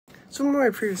So in one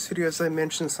of my previous videos I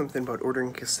mentioned something about ordering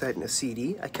a cassette and a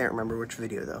CD. I can't remember which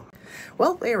video though.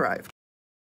 Well, they arrived.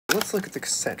 Let's look at the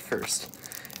cassette first.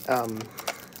 Alright.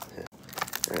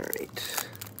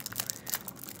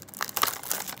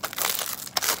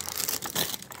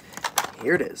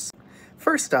 Here it is.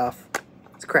 First off,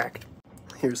 it's cracked.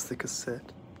 Here's the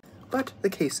cassette. But the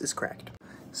case is cracked.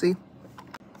 See?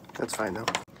 That's fine though.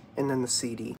 And then the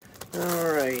CD.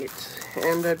 Alright,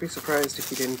 and I'd be surprised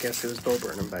if you didn't guess it was Bo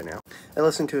Burnham by now. I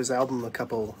listened to his album a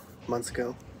couple months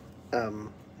ago, and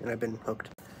I've been hooked.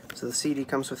 So the CD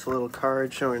comes with a little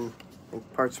card showing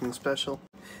like, parts from the special,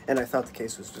 and I thought the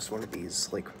case was just one of these,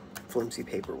 like, flimsy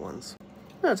paper ones.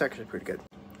 No, it's actually pretty good.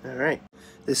 Alright,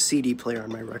 this CD player on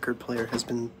my record player has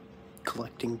been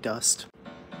collecting dust.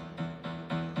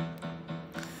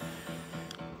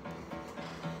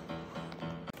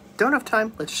 Don't have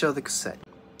time, let's show the cassette.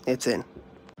 It's in.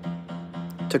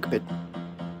 Took a bit.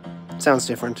 Sounds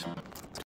different.